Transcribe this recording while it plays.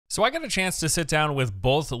So I got a chance to sit down with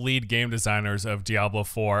both lead game designers of Diablo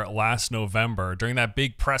 4 last November during that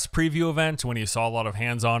big press preview event when you saw a lot of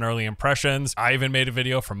hands-on early impressions. I even made a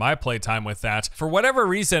video from my playtime with that. For whatever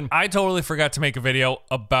reason, I totally forgot to make a video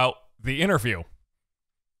about the interview.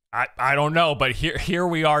 I don't know, but here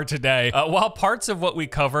we are today. While parts of what we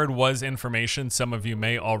covered was information some of you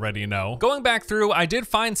may already know, going back through, I did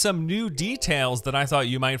find some new details that I thought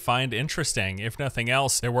you might find interesting. If nothing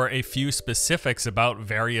else, there were a few specifics about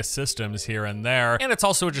various systems here and there, and it's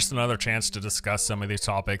also just another chance to discuss some of these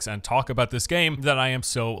topics and talk about this game that I am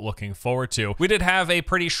so looking forward to. We did have a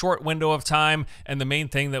pretty short window of time, and the main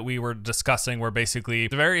thing that we were discussing were basically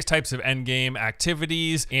the various types of endgame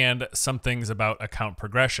activities and some things about account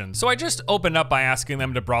progression. So I just opened up by asking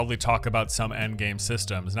them to broadly talk about some endgame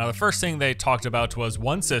systems. Now, the first thing they talked about was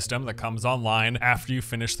one system that comes online after you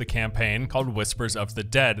finish the campaign called Whispers of the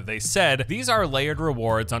Dead. They said these are layered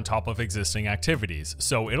rewards on top of existing activities.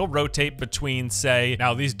 So it'll rotate between, say,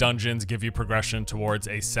 now these dungeons give you progression towards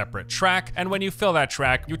a separate track, and when you fill that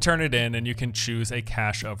track, you turn it in and you can choose a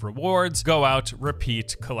cache of rewards, go out,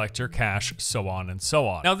 repeat, collect your cache, so on and so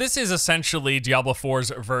on. Now, this is essentially Diablo 4's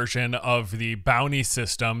version of the bounty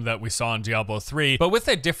system that we saw in Diablo 3, but with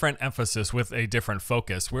a different emphasis, with a different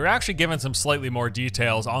focus. We were actually given some slightly more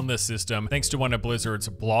details on this system thanks to one of Blizzard's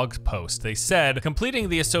blog posts. They said, completing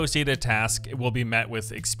the associated task will be met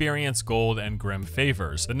with experience, gold, and grim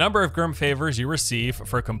favors. The number of grim favors you receive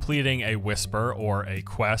for completing a whisper or a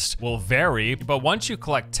quest will vary, but once you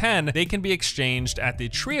collect 10, they can be exchanged at the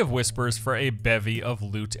Tree of Whispers for a bevy of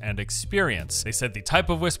loot and experience. They said the type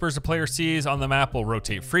of whispers a player sees on the map will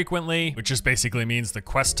rotate frequently, which just basically means the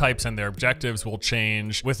quest types and their objectives will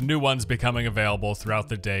change, with new ones becoming available throughout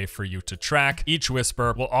the day for you to track. Each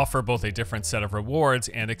whisper will offer both a different set of rewards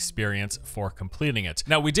and experience for completing it.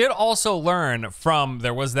 Now, we did also learn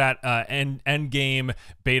there was that end game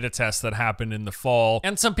beta test that happened in the fall,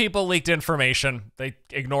 and some people leaked information. They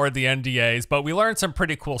ignored the NDAs, but we learned some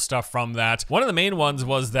pretty cool stuff from that. One of the main ones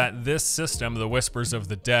was that this system, the Whispers of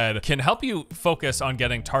the Dead, can help you focus on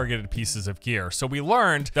getting targeted pieces of gear. So we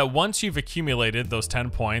learned that once you've accumulated those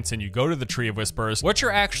 10 points and you go to the Tree of Whispers, what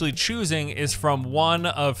you're actually choosing is from one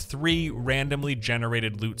of 3 randomly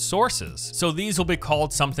generated loot sources. So these will be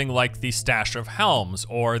called something like the stash of helms,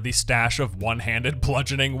 or the stash of one-handed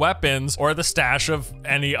bludgeoning weapons, or the stash of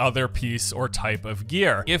any other piece or type of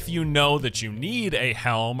gear. If you know that you need a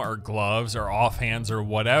helm or gloves or offhands or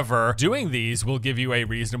whatever, doing these will give you a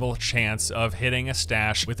reasonable chance of hitting a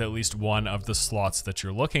stash with at least one of the slots that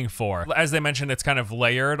you're looking for. As they mentioned, it's kind of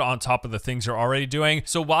layered on top of the things you're already doing.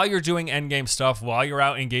 So while you're doing endgame stuff, while you're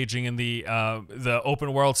out engaging in the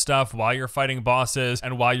open world stuff, while you're fighting bosses,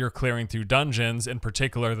 and while you're clearing through dungeons, in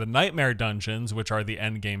particular the nightmare dungeons, which are the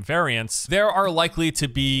endgame variants, there are likely to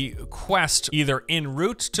be quests either en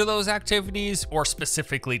route to those activities or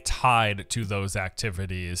specifically tied to those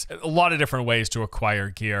activities. A lot of different ways to acquire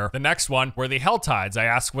gear. The next one were the Helltides. I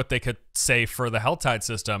asked what they could say for the Helltide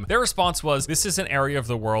system. Their response was, this is an area of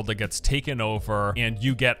the world that gets taken over and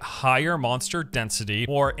you get higher monster density,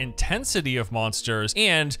 more intensity of monsters,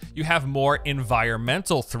 and you have more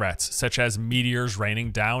environmental threats, such as meteors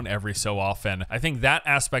raining down every so often. I think that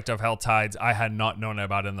aspect of Helltides I had not known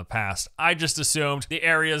about in the past. I just assumed the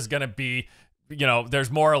area is gonna be, you know, there's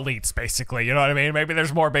more elites, basically, you know what I mean? Maybe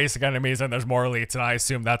there's more basic enemies and there's more elites, and I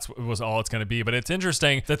assume that's was all it's going to be. But it's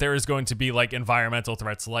interesting that there is going to be like environmental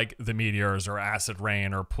threats like the meteors or acid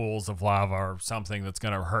rain or pools of lava or something that's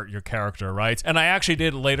going to hurt your character, right? And I actually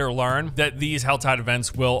did later learn that these Helltide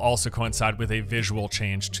events will also coincide with a visual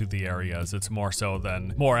change to the areas. It's more so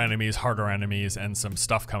than more enemies, harder enemies, and some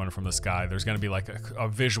stuff coming from the sky. There's going to be like a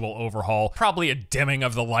visual overhaul, probably a dimming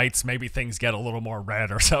of the lights. Maybe things get a little more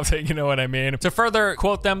red or something, you know what I mean? To further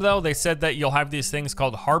quote them though, they said that you'll have these things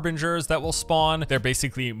called harbingers that will spawn. They're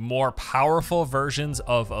basically more powerful versions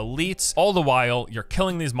of elites. All the while, you're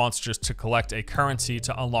killing these monsters to collect a currency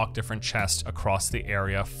to unlock different chests across the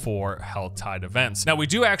area for Helltide events. Now, we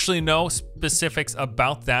do actually know specifics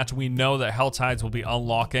about that. We know that Helltides will be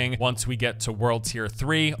unlocking once we get to World Tier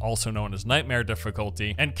 3, also known as Nightmare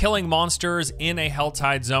difficulty. And killing monsters in a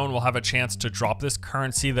Helltide zone will have a chance to drop this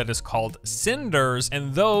currency that is called cinders,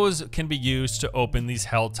 and those can be used to open these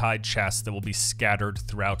Helltide chests that will be scattered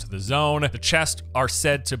throughout the zone. The chests are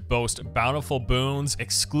said to boast bountiful boons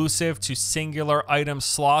exclusive to singular item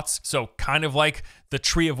slots, so kind of like The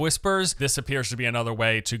Tree of Whispers, this appears to be another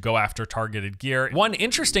way to go after targeted gear. One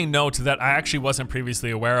interesting note that I actually wasn't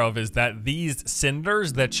previously aware of is that these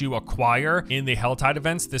cinders that you acquire in the Helltide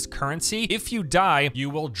events, this currency, if you die, you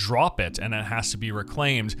will drop it and it has to be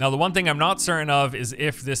reclaimed. Now, the one thing I'm not certain of is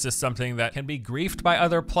if this is something that can be griefed by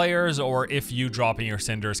other players or if you dropping your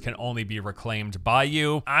cinders can only be reclaimed by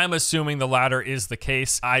you. I'm assuming the latter is the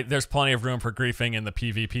case. There's plenty of room for griefing in the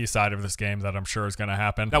PvP side of this game that I'm sure is going to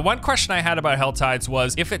happen. Now, one question I had about Helltides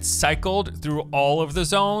was if it cycled through all of the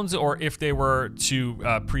zones or if they were to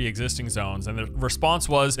pre-existing zones. And the response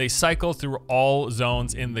was they cycle through all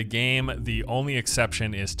zones in the game. The only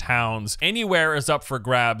exception is towns. Anywhere is up for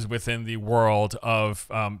grabs within the world of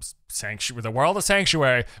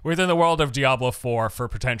Sanctuary, within the world of Diablo 4 for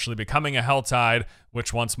potentially becoming a Helltide,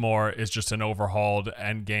 which once more is just an overhauled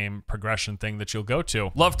endgame progression thing that you'll go to.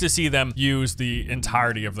 Love to see them use the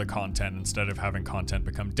entirety of the content instead of having content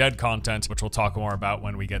become dead content, which we'll talk more about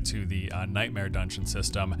when we get to the Nightmare Dungeon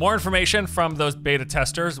system. More information from those beta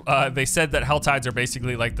testers. They said that Helltides are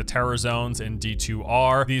basically like the Terror Zones in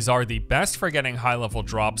D2R. These are the best for getting high-level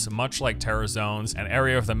drops, much like Terror Zones. An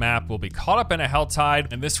area of the map will be caught up in a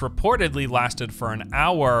Helltide, and this reportedly lasted for an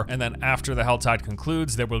hour, and then after the Helltide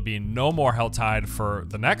concludes, there will be no more Helltide for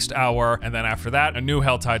the next hour, and then after that, a new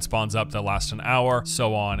Helltide spawns up that lasts an hour,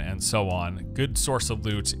 so on and so on. Good source of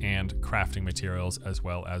loot and crafting materials as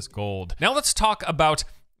well as gold. Now let's talk about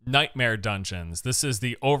Nightmare Dungeons. This is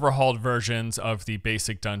the overhauled versions of the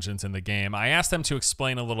basic dungeons in the game. I asked them to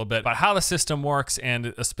explain a little bit about how the system works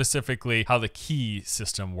and specifically how the key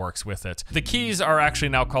system works with it. The keys are actually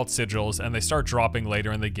now called sigils and they start dropping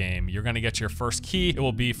later in the game. You're going to get your first key. It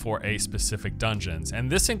will be for a specific dungeons.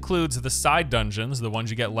 And this includes the side dungeons, the ones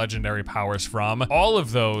you get legendary powers from. All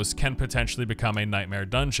of those can potentially become a Nightmare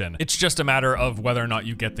Dungeon. It's just a matter of whether or not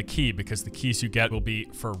you get the key because the keys you get will be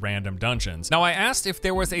for random dungeons. Now I asked if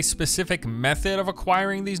there was a specific method of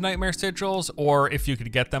acquiring these Nightmare Sigils or if you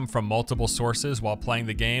could get them from multiple sources while playing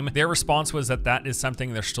the game. Their response was that that is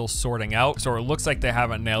something they're still sorting out. So it looks like they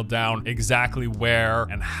haven't nailed down exactly where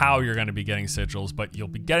and how you're going to be getting sigils, but you'll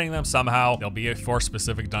be getting them somehow. They'll be for a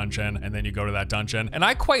specific dungeon and then you go to that dungeon. And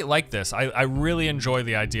I quite like this. I really enjoy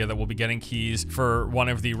the idea that we'll be getting keys for one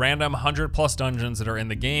of the random 100+ dungeons that are in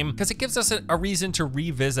the game because it gives us a reason to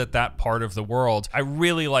revisit that part of the world. I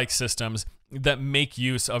really like systems that make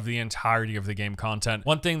use of the entirety of the game content.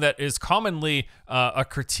 One thing that is commonly a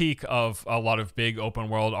critique of a lot of big open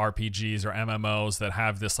world RPGs or MMOs that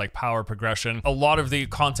have this like power progression, a lot of the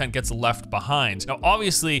content gets left behind. Now,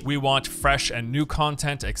 obviously we want fresh and new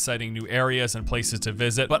content, exciting new areas and places to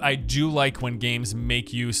visit, but I do like when games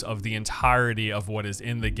make use of the entirety of what is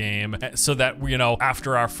in the game so that, you know,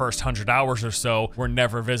 after our first 100 hours or so, we're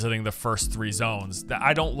never visiting the first 3 zones.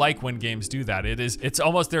 I don't like when games do that. It's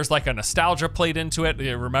almost, there's like a nostalgia played into it,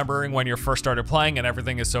 remembering when you first started playing and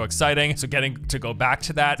everything is so exciting. So getting to go back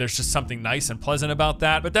to that, there's just something nice and pleasant about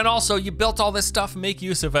that. But then also you built all this stuff, make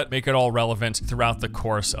use of it, make it all relevant throughout the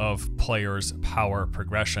course of players' power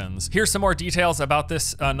progressions. Here's some more details about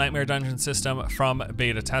this Nightmare Dungeon system from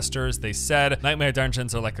beta testers. They said Nightmare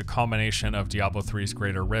Dungeons are like a combination of Diablo 3's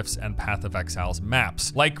Greater Rifts and Path of Exile's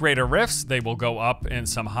maps. Like Greater Rifts, they will go up in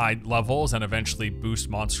some high levels and eventually boost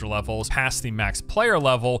monster levels past the max player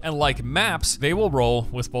level, and like maps, they will roll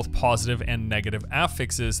with both positive and negative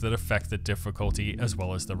affixes that affect the difficulty as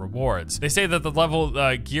well as the rewards. They say that the level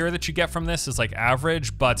gear that you get from this is like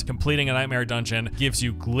average, but completing a Nightmare Dungeon gives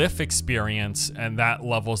you glyph experience and that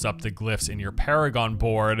levels up the glyphs in your Paragon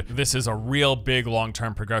board. This is a real big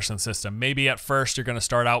long-term progression system. Maybe at first you're going to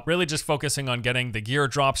start out really just focusing on getting the gear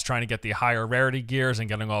drops, trying to get the higher rarity gears and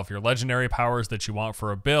getting all of your legendary powers that you want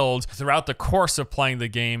for a build. Throughout the course of playing the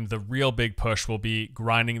game, the real big push will be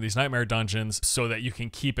grinding these Nightmare Dungeons so that you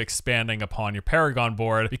can keep expanding upon your Paragon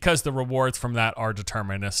board because the rewards from that are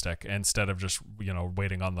deterministic instead of just, you know,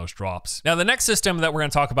 waiting on those drops. Now, the next system that we're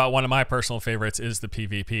going to talk about, one of my personal favorites, is the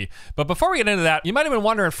PvP. But before we get into that, you might have been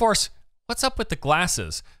wondering, Force, what's up with the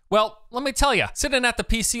glasses? Well, let me tell you, sitting at the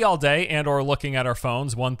PC all day and or looking at our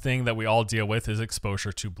phones, one thing that we all deal with is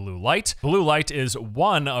exposure to blue light. Blue light is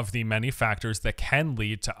one of the many factors that can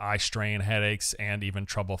lead to eye strain, headaches, and even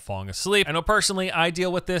trouble falling asleep. I know personally, I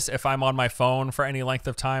deal with this if I'm on my phone for any length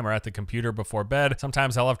of time or at the computer before bed.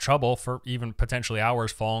 Sometimes I'll have trouble for even potentially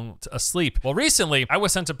hours falling asleep. Well, recently, I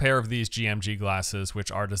was sent a pair of these GMG glasses,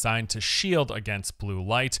 which are designed to shield against blue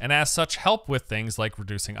light, and as such help with things like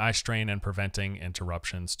reducing eye strain and preventing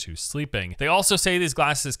interruptions to sleeping. They also say these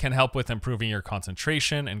glasses can help with improving your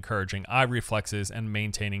concentration, encouraging eye reflexes, and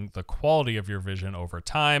maintaining the quality of your vision over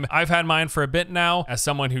time. I've had mine for a bit now. As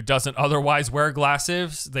someone who doesn't otherwise wear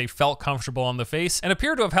glasses, they felt comfortable on the face and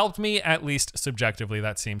appear to have helped me, at least subjectively.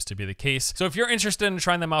 That seems to be the case. So if you're interested in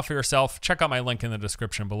trying them out for yourself, check out my link in the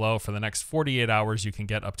description below. For the next 48 hours, you can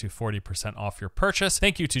get up to 40% off your purchase.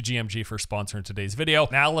 Thank you to GMG for sponsoring today's video.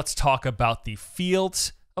 Now let's talk about the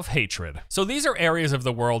fields of hatred. So these are areas of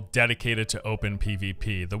the world dedicated to open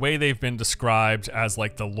PvP. The way they've been described as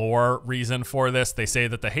like the lore reason for this, they say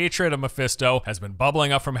that the hatred of Mephisto has been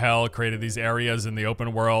bubbling up from hell, created these areas in the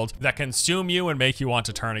open world that consume you and make you want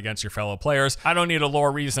to turn against your fellow players. I don't need a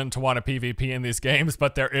lore reason to want to PvP in these games,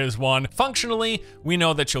 but there is one. Functionally, we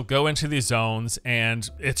know that you'll go into these zones and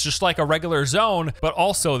it's just like a regular zone, but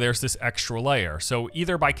also there's this extra layer. So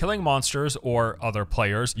either by killing monsters or other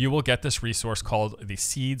players, you will get this resource called the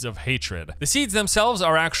Seeds of Hatred. The seeds themselves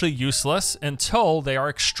are actually useless until they are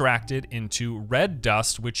extracted into red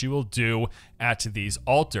dust, which you will do at these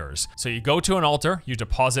altars. So you go to an altar, you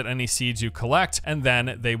deposit any seeds you collect, and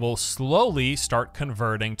then they will slowly start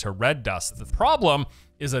converting to red dust. The problem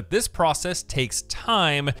is that this process takes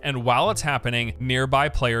time, and while it's happening, nearby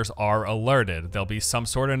players are alerted. There'll be some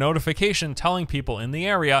sort of notification telling people in the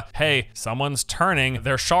area, hey, someone's turning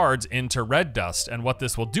their shards into red dust. And what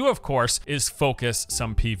this will do, of course, is focus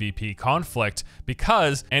some PvP conflict,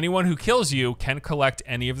 because anyone who kills you can collect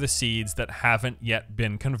any of the seeds that haven't yet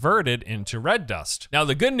been converted into red dust. Now,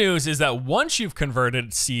 the good news is that once you've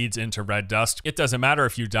converted seeds into red dust, it doesn't matter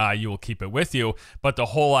if you die, you will keep it with you. But the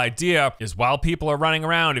whole idea is while people are running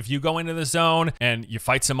around, if you go into the zone and you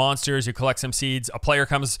fight some monsters, you collect some seeds, a player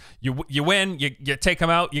comes, you win, you take them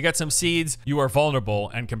out, you get some seeds, you are vulnerable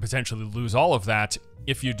and can potentially lose all of that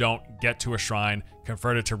if you don't get to a shrine,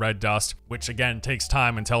 convert it to red dust, which again takes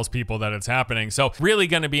time and tells people that it's happening. So really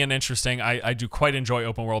going to be an interesting, I do quite enjoy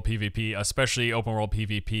open world PvP, especially open world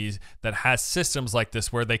PvPs that has systems like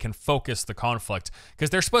this where they can focus the conflict, because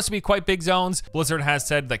they're supposed to be quite big zones. Blizzard has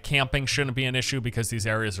said that camping shouldn't be an issue because these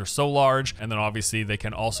areas are so large, and then obviously they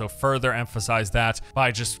can also further emphasize that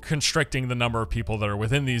by just constricting the number of people that are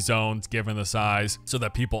within these zones given the size so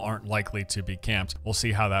that people aren't likely to be camped. We'll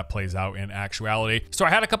see how that plays out in actuality. So I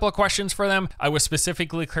had a couple of questions for them. I was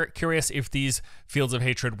specifically curious if these fields of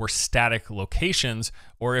hatred were static locations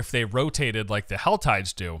or if they rotated like the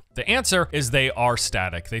Helltides do. The answer is they are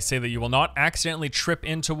static. They say that you will not accidentally trip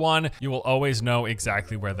into one. You will always know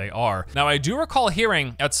exactly where they are. Now, I do recall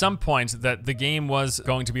hearing at some point that the game was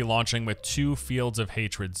going to be launching with 2 fields of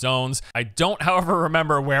hatred zones. I don't, however,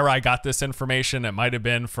 remember where I got this information. It might have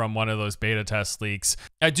been from one of those beta test leaks.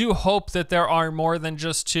 I do hope that there are more than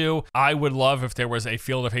just 2. I would love if there was a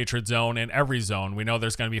field of hatred zone in every zone. We know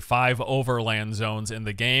there's going to be 5 overland zones in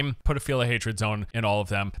the game. Put a field of hatred zone in all of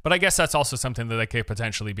them. But I guess that's also something that they could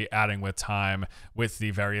potentially be adding with time with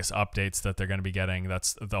the various updates that they're going to be getting.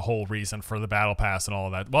 That's the whole reason for the battle pass and all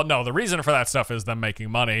of that. Well, no, the reason for that stuff is them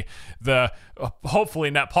making money. The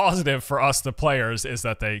hopefully net positive for us, the players, is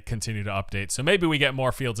that they continue to update. So maybe we get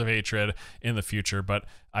more fields of hatred in the future, but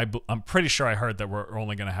I'm pretty sure I heard that we're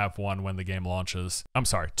only going to have 1 when the game launches. I'm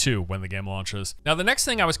sorry, 2 when the game launches. Now, the next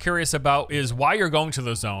thing I was curious about is why you're going to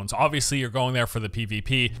those zones. Obviously, you're going there for the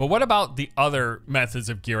PvP, but what about the other methods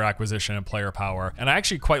of gear acquisition and player power? And I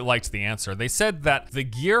actually quite liked the answer. They said that the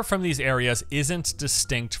gear from these areas isn't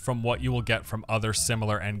distinct from what you will get from other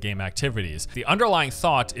similar endgame activities. The underlying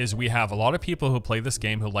thought is we have a lot of people who play this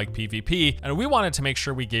game who like PvP, and we wanted to make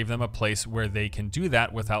sure we gave them a place where they can do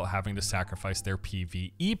that without having to sacrifice their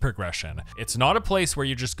PvE progression. It's not a place where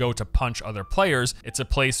you just go to punch other players. It's a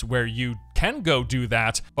place where you can go do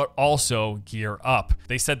that, but also gear up.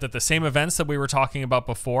 They said that the same events that we were talking about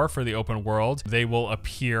before for the open world, they will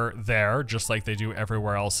appear there just like they do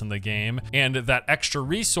everywhere else in the game. And that extra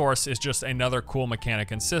resource is just another cool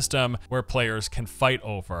mechanic and system where players can fight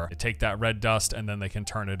over. They take that red dust and then they can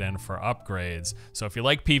turn it in for upgrades. So if you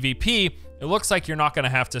like PvP, it looks like you're not going to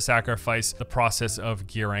have to sacrifice the process of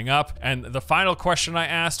gearing up. And the final question I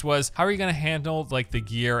asked was, how are you going to handle like the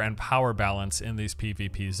gear and power balance in these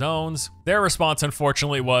PvP zones? Their response,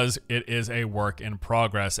 unfortunately, was it is a work in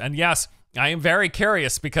progress. And yes, I am very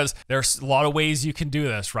curious because there's a lot of ways you can do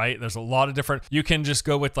this, right? There's a lot of different, you can just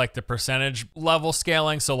go with like the percentage level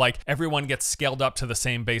scaling. So like everyone gets scaled up to the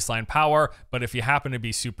same baseline power, but if you happen to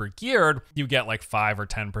be super geared, you get like 5 or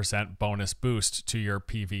 10% bonus boost to your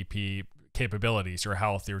PvP capabilities, your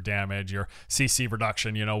health, your damage, your CC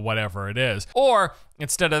reduction, you know, whatever it is. Or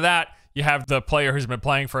instead of that, you have the player who's been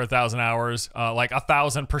playing for 1,000 hours, like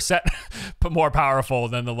 1,000% more powerful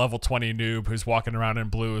than the level 20 noob who's walking around in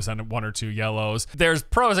blues and 1 or 2 yellows. There's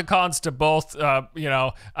pros and cons to both. You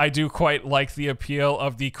know, I do quite like the appeal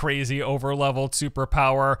of the crazy over-leveled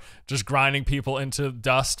superpower, just grinding people into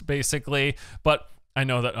dust, basically. But I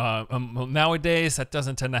know that nowadays that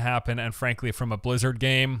doesn't tend to happen. And frankly, from a Blizzard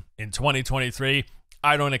game in 2023,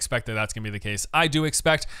 I don't expect that that's going to be the case. I do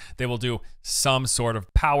expect they will do some sort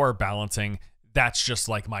of power balancing. That's just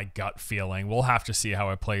like my gut feeling. We'll have to see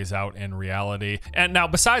how it plays out in reality. And now,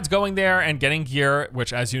 besides going there and getting gear,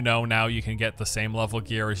 which as you know, now you can get the same level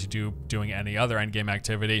gear as you do doing any other endgame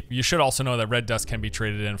activity, you should also know that red dust can be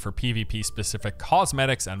traded in for PvP specific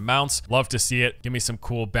cosmetics and mounts. Love to see it. Give me some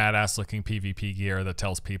cool, badass looking PvP gear that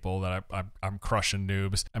tells people that I'm crushing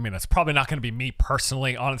noobs. I mean, that's probably not going to be me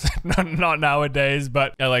personally, honestly, not nowadays,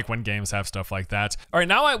 but I like when games have stuff like that. All right,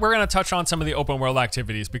 now we're going to touch on some of the open world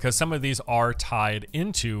activities because some of these are tied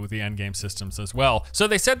into the endgame systems as well. So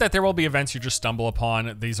they said that there will be events you just stumble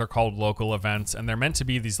upon. These are called local events, and they're meant to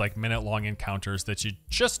be these like minute-long encounters that you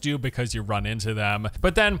just do because you run into them.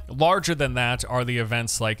 But then larger than that are the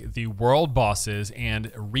events like the world bosses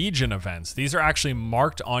and region events. These are actually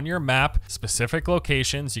marked on your map, specific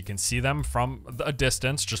locations. You can see them from a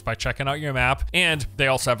distance just by checking out your map. And they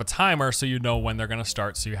also have a timer so you know when they're going to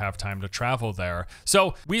start, so you have time to travel there.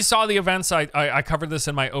 So we saw the events. I covered this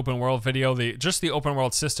in my open world video. Just the open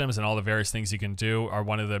world systems and all the various things you can do are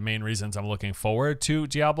one of the main reasons I'm looking forward to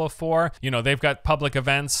Diablo 4. You know, they've got public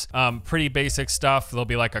events, pretty basic stuff. There'll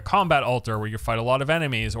be like a combat altar where you fight a lot of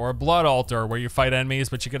enemies, or a blood altar where you fight enemies,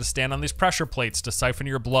 but you got to stand on these pressure plates to siphon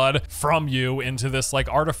your blood from you into this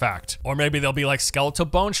like artifact. Or maybe there'll be like skeletal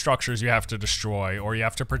bone structures you have to destroy, or you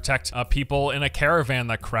have to protect people in a caravan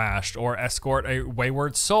that crashed, or escort a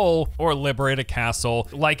wayward soul, or liberate a castle.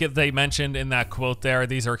 Like they mentioned in that quote there,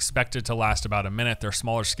 these are expected to last about a minute. They're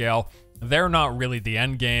smaller scale. They're not really the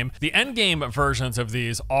end game. The end game versions of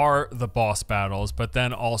these are the boss battles, but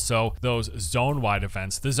then also those zone-wide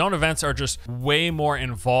events. The zone events are just way more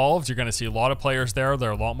involved. You're going to see a lot of players there.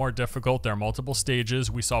 They're a lot more difficult. There are multiple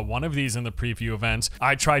stages. We saw one of these in the preview event.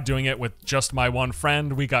 I tried doing it with just my one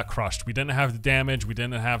friend. We got crushed. We didn't have the damage. We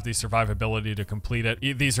didn't have the survivability to complete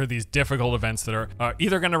it. These are these difficult events that are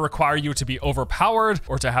either going to require you to be overpowered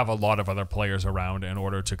or to have a lot of other players around in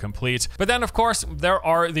order to complete. But then, of course, there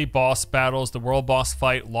are the boss battles, the world boss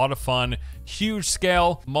fight, a lot of fun, huge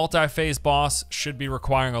scale, multi-phase boss, should be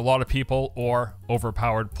requiring a lot of people or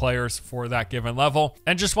overpowered players for that given level.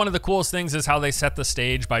 And just one of the coolest things is how they set the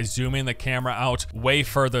stage by zooming the camera out way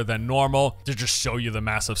further than normal to just show you the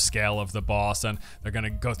massive scale of the boss. And they're going to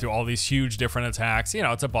go through all these huge different attacks. You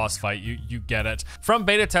know, it's a boss fight. You get it. From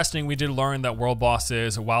beta testing, we did learn that world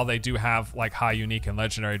bosses, while they do have like high unique and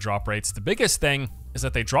legendary drop rates, the biggest thing is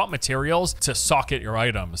that they drop materials to socket your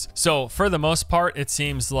items. So for the most part, it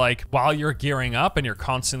seems like while you're gearing up and you're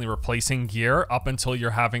constantly replacing gear up until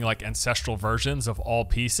you're having like ancestral versions of all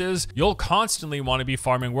pieces, you'll constantly want to be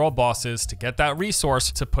farming world bosses to get that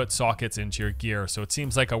resource to put sockets into your gear. So it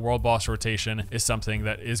seems like a world boss rotation is something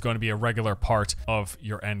that is going to be a regular part of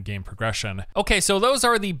your end game progression. Okay, so those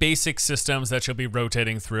are the basic systems that you'll be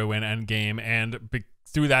rotating through in end game, and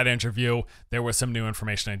through that interview, there was some new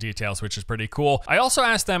information and details, which is pretty cool. I also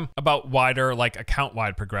asked them about wider, like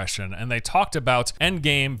account-wide progression, and they talked about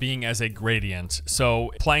endgame being as a gradient.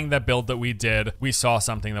 So playing that build that we did, we saw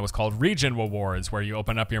something that was called region rewards, where you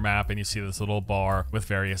open up your map and you see this little bar with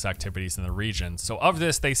various activities in the region. So of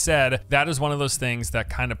this, they said that is one of those things that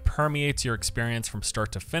kind of permeates your experience from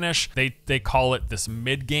start to finish. They call it this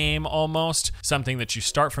mid-game almost, something that you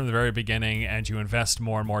start from the very beginning and you invest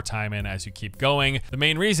more and more time in as you keep going. The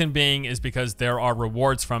main reason being is because there are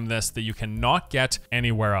rewards from this that you cannot get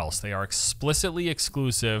anywhere else. They are explicitly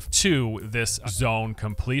exclusive to this zone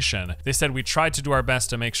completion. They said we tried to do our best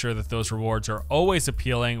to make sure that those rewards are always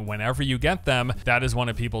appealing whenever you get them. That is one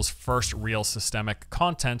of people's first real systemic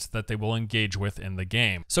content that they will engage with in the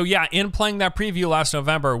game. So yeah, in playing that preview last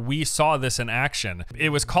November, we saw this in action. It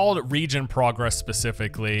was called region progress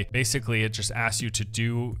specifically. Basically, it just asks you to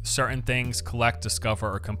do certain things, collect,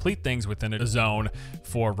 discover, or complete things within a zone.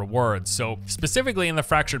 for rewards. So specifically in the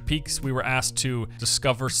Fractured Peaks, we were asked to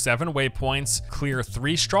discover 7 waypoints, clear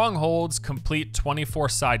 3 strongholds, complete 24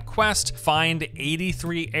 side quests, find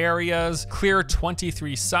 83 areas, clear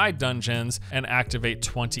 23 side dungeons, and activate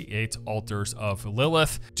 28 altars of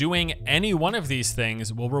Lilith. Doing any one of these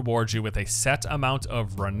things will reward you with a set amount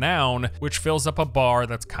of renown, which fills up a bar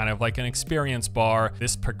that's kind of like an experience bar.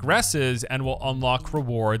 This progresses and will unlock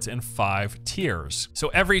rewards in 5 tiers. So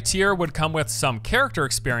every tier would come with some character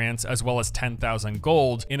experience as well as 10,000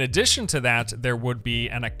 gold. In addition to that, there would be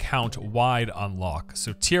an account-wide unlock.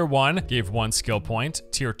 So tier 1 gave 1 skill point,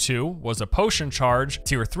 tier 2 was a potion charge,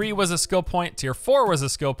 tier 3 was a skill point, tier 4 was a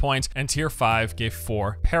skill point, and tier 5 gave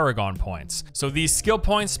 4 paragon points. So these skill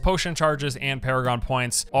points, potion charges, and paragon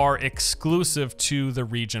points are exclusive to the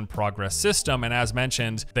region progress system, and as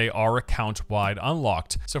mentioned, they are account-wide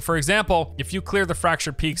unlocked. So for example, if you clear the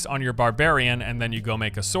Fractured Peaks on your barbarian and then you go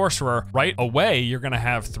make a sorcerer, right away you're gonna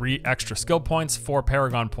have 3 extra skill points, 4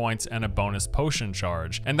 paragon points, and a bonus potion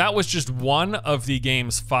charge. And that was just one of the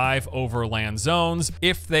game's 5 overland zones.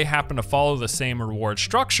 If they happen to follow the same reward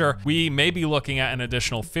structure, we may be looking at an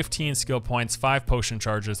additional 15 skill points, 5 potion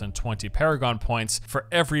charges, and 20 paragon points for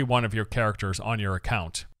every one of your characters on your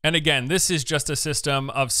account. And again, this is just a system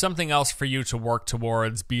of something else for you to work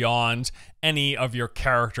towards beyond any of your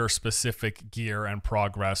character specific gear and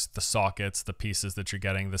progress, the sockets, the pieces that you're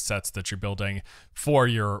getting, the sets that you're building for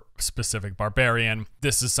your specific barbarian.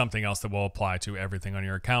 This is something else that will apply to everything on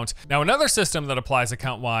your account. Now, another system that applies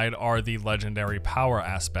account-wide are the legendary power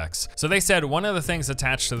aspects. So they said one of the things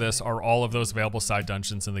attached to this are all of those available side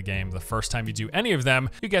dungeons in the game. The first time you do any of them,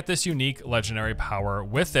 you get this unique legendary power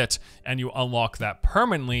with it, and you unlock that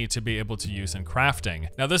permanently to be able to use in crafting.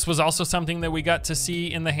 Now, this was also something that we got to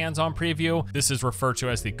see in the hands-on preview. This is referred to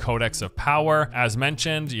as the Codex of Power. As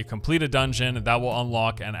mentioned, you complete a dungeon, that will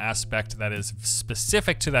unlock an aspect that is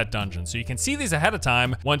specific to that dungeon. So you can see these ahead of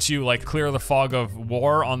time. Once you like clear the fog of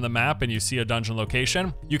war on the map and you see a dungeon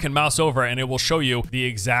location, you can mouse over and it will show you the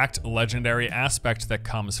exact legendary aspect that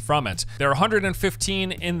comes from it. There are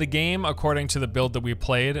 115 in the game according to the build that we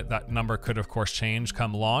played. That number could of course change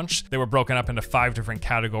come launch. They were broken up into 5 different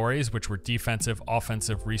categories, which were defensive,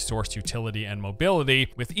 offensive, resource, utility, and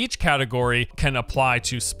mobility. With each category can apply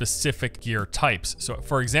to specific gear types. So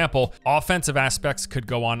for example, offensive aspects could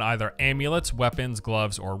go on either amulets, weapons,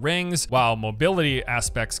 gloves, or rings, while mobility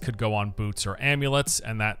aspects could go on boots or amulets,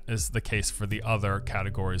 and that is the case for the other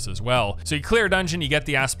categories as well. So you clear a dungeon, you get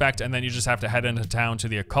the aspect, and then you just have to head into town to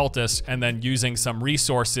the occultist, and then using some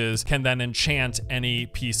resources can then enchant any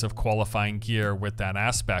piece of qualifying gear with that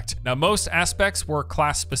aspect. Now, most aspects were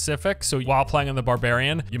class specific, so while playing on the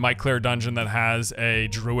barbarian, you might clear a dungeon that has a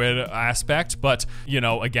druid aspect, but you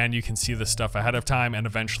know, again, you can see this stuff ahead of time and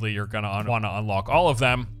eventually you're gonna want to unlock all of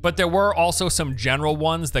them. But there were also some general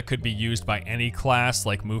ones that could be used by any class,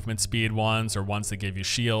 like movement speed ones or ones that gave you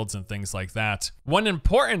shields and things like that. One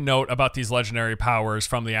important note about these legendary powers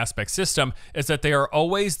from the aspect system is that they are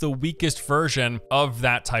always the weakest version of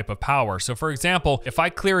that type of power. So for example, if I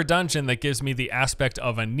clear a dungeon that gives me the aspect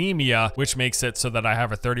of anemia, which makes it so that I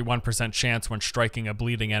have a 31% chance when striking a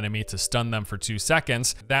bleeding enemy to stun them for 2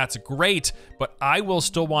 seconds, that's great, but I will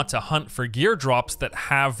still want to hunt for gear drops that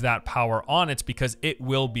have that power on it because it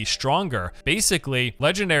will be stronger. Basically,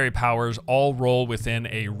 legendary powers all roll within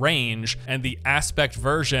a range, and the aspect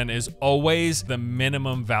version is always the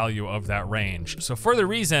minimum value of that range. So for the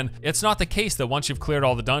reason, it's not the case that once you've cleared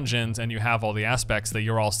all the dungeons and you have all the aspects that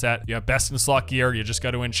you're all set, you have best in slot gear, you just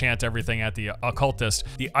got to enchant everything at the occultist.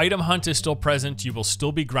 The item hunt is still present, you will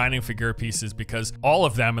still be grinding for gear pieces because all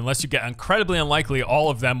of them, unless you get incredibly unlikely, all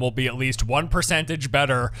of them will be at least 1%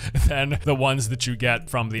 better than the ones that you get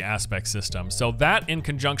from the aspect system. So that in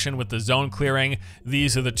conjunction with the zone clearing,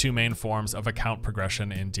 these are the 2 main forms of account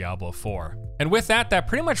progression in Diablo 4. And with that, that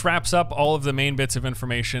pretty much wraps up all of the main bits of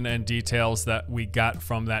information and details that we got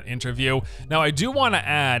from that interview. Now, I do want to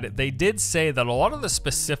add, they did say that a lot of the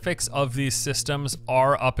specifics of these systems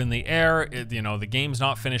are up in the air. You know, the game's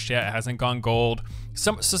not finished yet, it hasn't gone gold.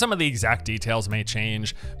 So some of the exact details may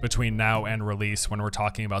change between now and release when we're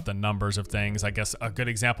talking about the numbers of things. I guess a good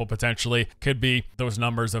example potentially could be those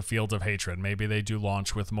numbers of Fields of Hatred. Maybe they do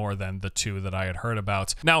launch with more than the 2 that I had heard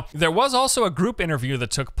about. Now, there was also a group interview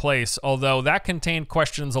that took place, although that contained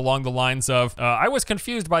questions along the lines of, I was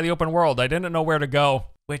confused by the open world, I didn't know where to go.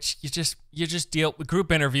 Which you just deal with. Group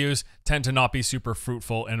interviews tend to not be super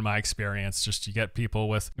fruitful in my experience. Just you get people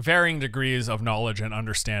with varying degrees of knowledge and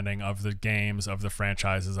understanding of the games, of the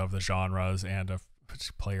franchises, of the genres, and of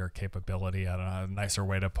player capability. I don't know, a nicer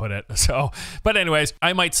way to put it. So, but anyways,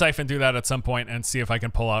 I might siphon through that at some point and see if I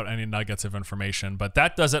can pull out any nuggets of information. But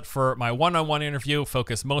that does it for my one-on-one interview,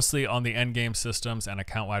 focused mostly on the endgame systems and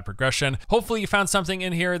account-wide progression. Hopefully you found something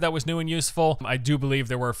in here that was new and useful. I do believe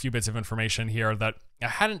there were a few bits of information here that I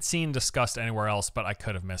hadn't seen discussed anywhere else, but I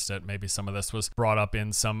could have missed it. Maybe some of this was brought up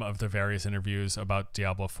in some of the various interviews about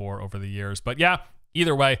Diablo 4 over the years. But yeah,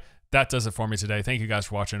 either way, that does it for me today. Thank you guys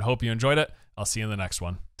for watching. Hope you enjoyed it. I'll see you in the next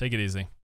one. Take it easy.